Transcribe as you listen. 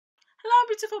Hello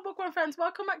beautiful bookworm friends,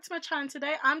 welcome back to my channel.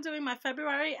 Today I'm doing my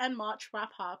February and March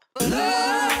wrap up.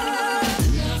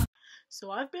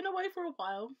 So I've been away for a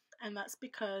while, and that's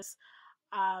because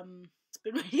it's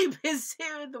been really busy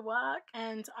with the work,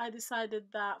 and I decided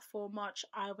that for March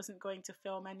I wasn't going to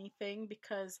film anything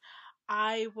because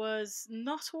I was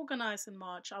not organized in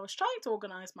March. I was trying to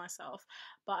organize myself,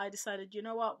 but I decided, you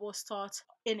know what, we'll start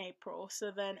in April,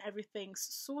 so then everything's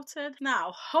sorted.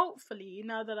 Now hopefully,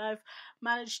 now that I've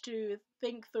managed to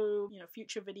think through, you know,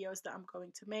 future videos that I'm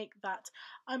going to make, that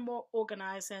I'm more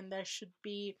organized and there should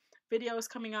be videos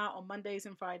coming out on Mondays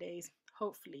and Fridays,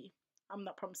 hopefully. I'm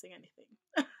not promising anything.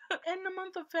 In the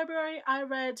month of February I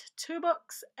read 2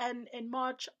 books, and in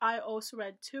March I also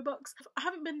read 2 books. I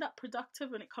haven't been that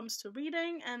productive when it comes to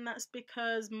reading, and that's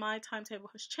because my timetable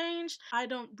has changed. I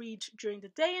don't read during the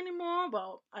day anymore.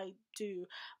 Well, I do,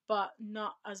 but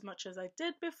not as much as I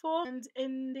did before, and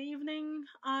in the evening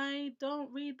I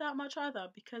don't read that much either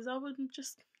because I'm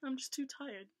just too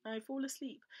tired. I fall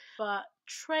asleep. But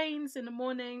trains in the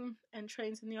morning and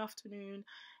trains in the afternoon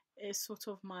is sort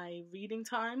of my reading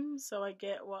time, so I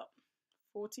get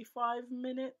 45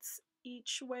 minutes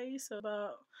each way, so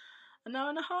about an hour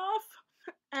and a half,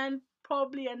 and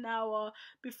probably an hour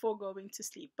before going to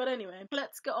sleep. But anyway,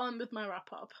 let's get on with my wrap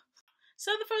up. So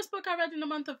the first book I read in the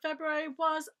month of February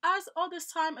was As Old as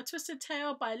Time, A Twisted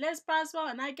Tale by Les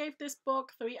Braswell, and I gave this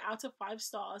book 3 out of 5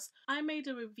 stars. I made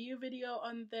a review video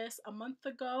on this a month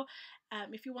ago.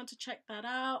 If you want to check that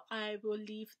out, I will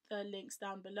leave the links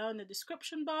down below in the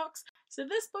description box. So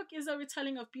this book is a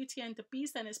retelling of Beauty and the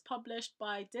Beast and is published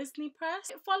by Disney Press.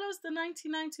 It follows the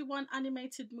 1991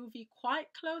 animated movie quite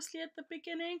closely at the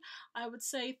beginning. I would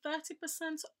say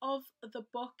 30% of the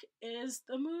book is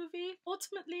the movie.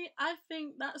 Ultimately, I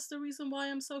think that's the reason why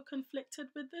I'm so conflicted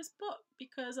with this book,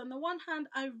 because on the one hand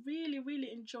I really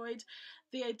enjoyed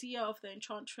the idea of the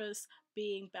Enchantress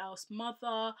being Belle's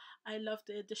mother. I loved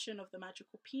the addition of the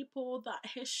magical people, that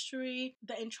history,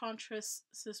 the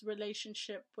Enchantress's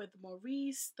relationship with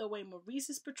Maurice, the way Maurice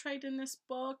is portrayed in this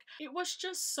book. It was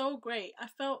just so great. I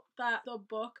felt that the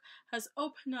book has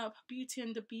opened up Beauty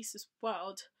and the Beast's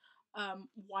world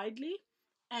widely,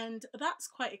 and that's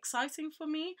quite exciting for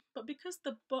me. But because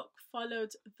the book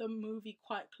followed the movie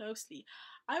quite closely,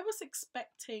 I was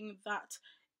expecting that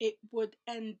it would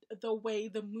end the way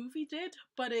the movie did,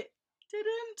 but it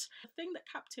didn't. The thing that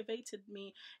captivated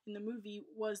me in the movie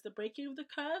was the breaking of the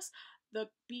curse, the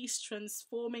beast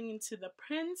transforming into the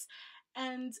prince,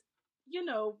 and you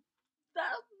know,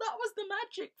 that was the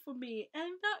magic for me,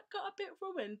 and that got a bit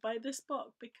ruined by this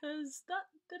book because that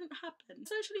didn't happen.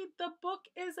 Essentially, the book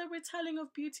is a retelling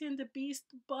of Beauty and the Beast,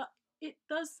 but it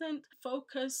doesn't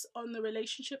focus on the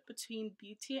relationship between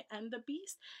Beauty and the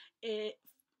Beast. It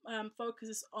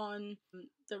focuses on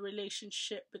the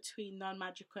relationship between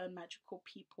non-magical and magical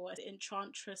people, the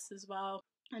Enchantress as well,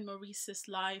 and Maurice's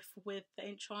life with the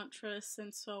Enchantress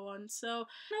and so on. So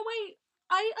in a way,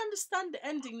 I understand the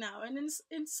ending now, and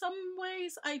in some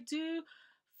ways I do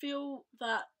feel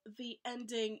that the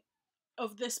ending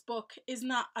of this book is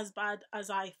not as bad as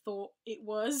I thought it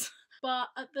was. But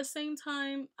at the same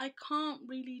time, I can't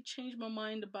really change my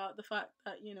mind about the fact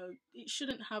that, you know, it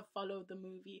shouldn't have followed the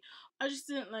movie. I just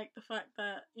didn't like the fact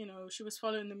that, you know, she was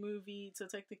following the movie, so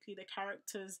technically the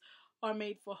characters are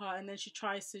made for her, and then she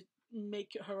tries to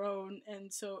make it her own,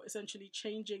 and so essentially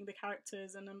changing the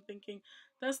characters, and I'm thinking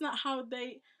that's not how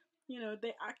they, you know,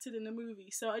 they acted in the movie.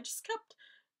 So I just kept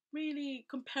really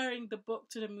comparing the book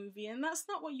to the movie, and that's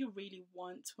not what you really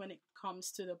want when it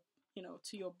comes to the, you know,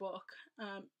 to your book.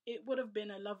 It would have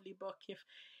been a lovely book if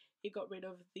it got rid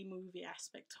of the movie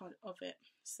aspect of it.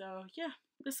 So yeah.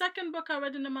 The second book I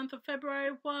read in the month of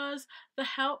February was The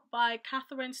Help by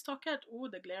Kathryn Stockett. Oh,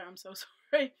 the glare, I'm so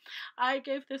sorry. I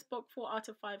gave this book 4 out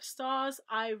of 5 stars.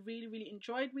 I really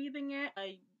enjoyed reading it.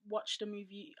 I watched the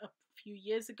movie a few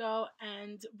years ago,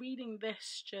 and reading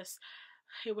this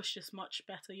it was just much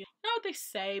better. You know what they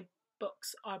say,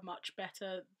 books are much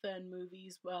better than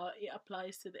movies. Well, it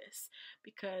applies to this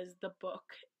because the book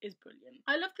is brilliant.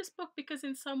 I love this book because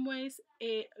in some ways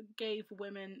it gave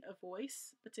women a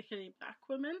voice, particularly black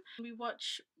women. When we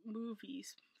watch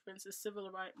movies, for instance civil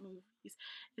rights movies,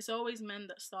 it's always men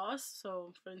that stars,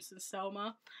 so for instance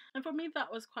Selma, and for me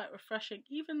that was quite refreshing,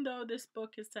 even though this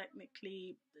book is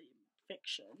technically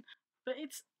fiction, but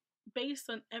it's based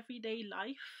on everyday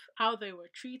life, how they were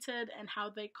treated and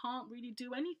how they can't really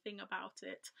do anything about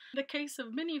it. In the case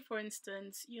of Minnie, for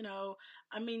instance, you know,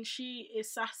 I mean, she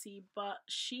is sassy, but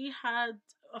she had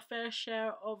a fair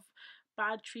share of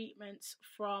bad treatments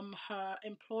from her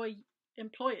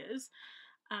employers,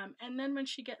 and then when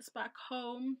she gets back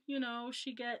home, you know,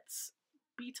 she gets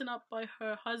beaten up by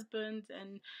her husband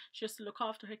and she has to look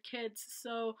after her kids.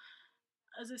 So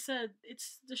as I said,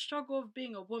 it's the struggle of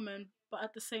being a woman, but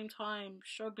at the same time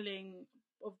struggling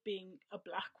of being a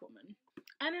black woman.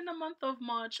 And in the month of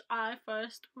March, I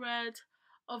first read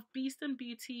Of Beast and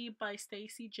Beauty by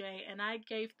Stacey J, and I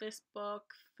gave this book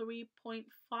 3.5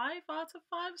 out of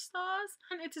 5 stars.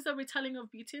 And it is a retelling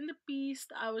of Beauty and the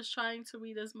Beast. I was trying to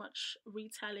read as much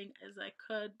retelling as I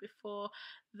could before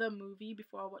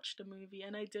I watched the movie,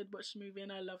 and I did watch the movie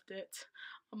and I loved it.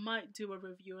 I might do a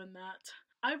review on that.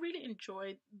 I really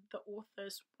enjoyed the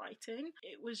author's writing.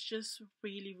 It was just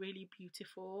really, really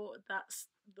beautiful. That's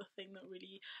the thing that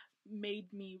really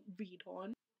made me read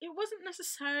on. It wasn't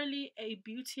necessarily a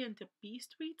Beauty and the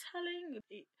Beast retelling.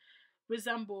 It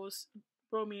resembles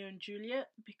Romeo and Juliet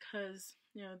because,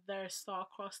 you know, they're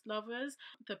star-crossed lovers.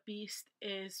 The Beast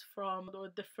is from a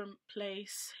different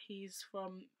place. He's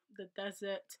from the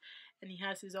desert and he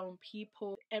has his own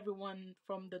people. Everyone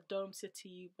from the Dome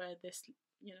City where this,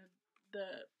 you know, the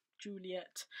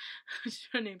Juliet,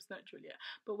 her name's not Juliet,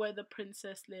 but where the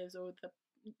princess lives, or the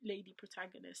lady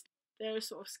protagonist, they're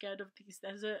sort of scared of these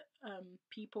desert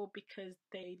people because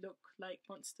they look like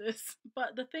monsters.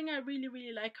 But the thing I really,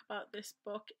 really like about this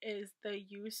book is the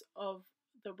use of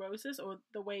the roses, or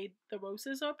the way the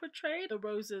roses are portrayed. The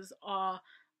roses are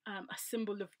a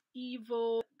symbol of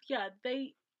evil. Yeah,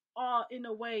 they are in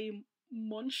a way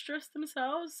monstrous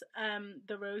themselves,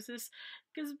 the roses,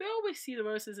 because we always see the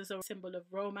roses as a symbol of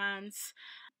romance,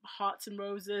 hearts and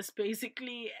roses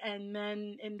basically, and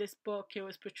then in this book it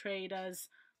was portrayed as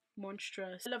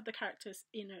monstrous. I love the characters'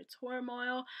 inner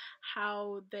turmoil,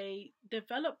 how they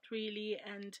developed really,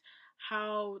 and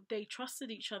how they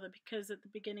trusted each other, because at the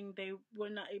beginning they were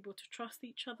not able to trust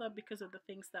each other because of the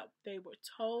things that they were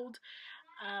told.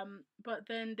 But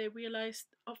then they realized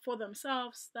for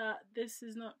themselves that this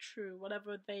is not true.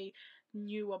 Whatever they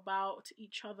knew about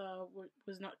each other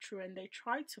was not true, and they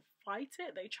tried to fight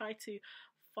it. They tried to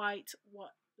fight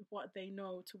what they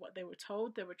know to what they were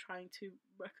told. They were trying to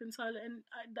reconcile it, and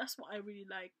that's what I really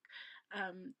like.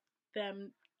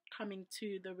 Them coming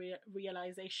to the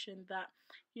realization that,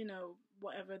 you know,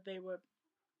 whatever they were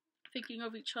thinking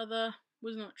of each other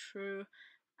was not true,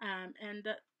 and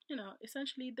that, you know,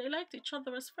 essentially they liked each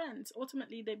other as friends.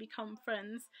 Ultimately, they become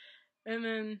friends and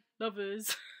then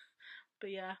lovers.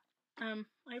 But yeah,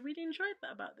 I really enjoyed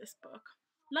that about this book.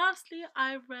 Lastly,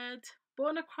 I read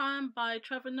Born a Crime by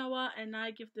Trevor Noah, and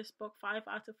I give this book 5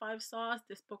 out of 5 stars.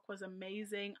 This book was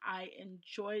amazing. I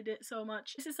enjoyed it so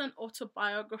much. This is an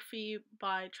autobiography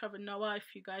by Trevor Noah.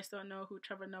 If you guys don't know who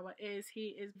Trevor Noah is,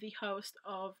 he is the host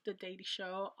of The Daily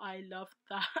Show. I love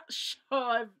that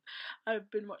show.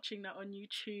 I've been watching that on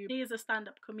YouTube. He is a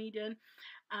stand-up comedian.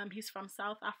 He's from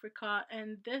South Africa,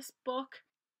 and this book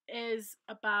is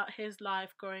about his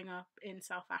life growing up in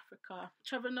South Africa.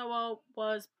 Trevor Noah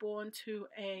was born to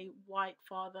a white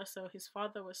father, so his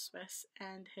father was Swiss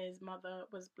and his mother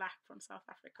was black from South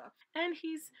Africa. And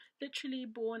he's literally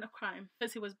born a crime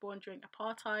because he was born during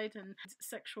apartheid, and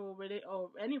sexual or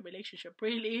any relationship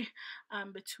really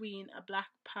between a black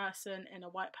person and a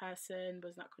white person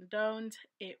was not condoned.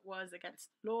 It was against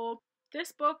the law.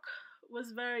 This book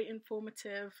was very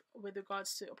informative with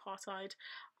regards to apartheid.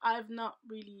 I've not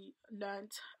really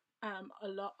learnt a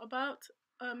lot about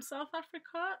South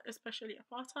Africa, especially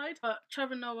apartheid, but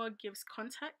Trevor Noah gives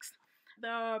context.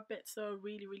 There are bits that are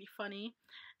really, really funny,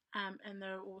 and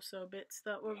there are also bits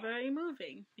that were very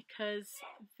moving, because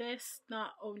this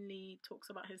not only talks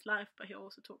about his life, but he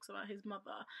also talks about his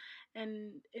mother.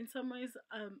 And in some ways,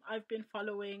 I've been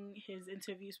following his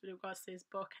interviews with regards to his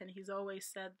book, and he's always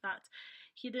said that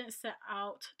he didn't set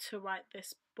out to write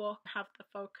this book, have the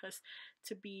focus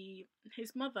to be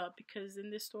his mother, because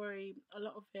in this story, a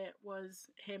lot of it was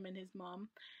him and his mom.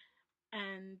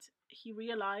 And he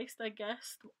realized, I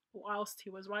guess, whilst he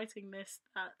was writing this,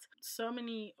 that so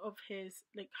many of his,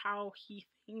 like, how he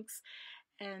thinks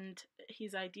and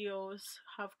his ideals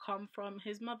have come from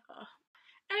his mother.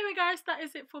 Anyway guys, that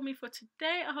is it for me for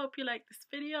today. I hope you liked this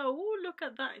video. Oh, look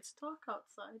at that, it's dark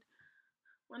outside.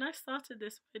 When I started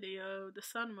this video, the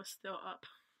sun was still up.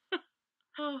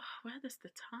 Oh, where does the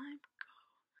time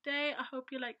go? Today, I hope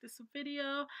you liked this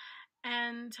video,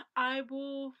 and I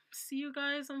will see you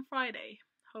guys on Friday,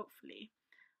 hopefully.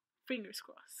 Fingers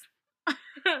crossed.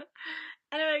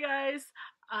 Anyway guys,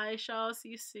 I shall see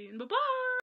you soon. Bye bye.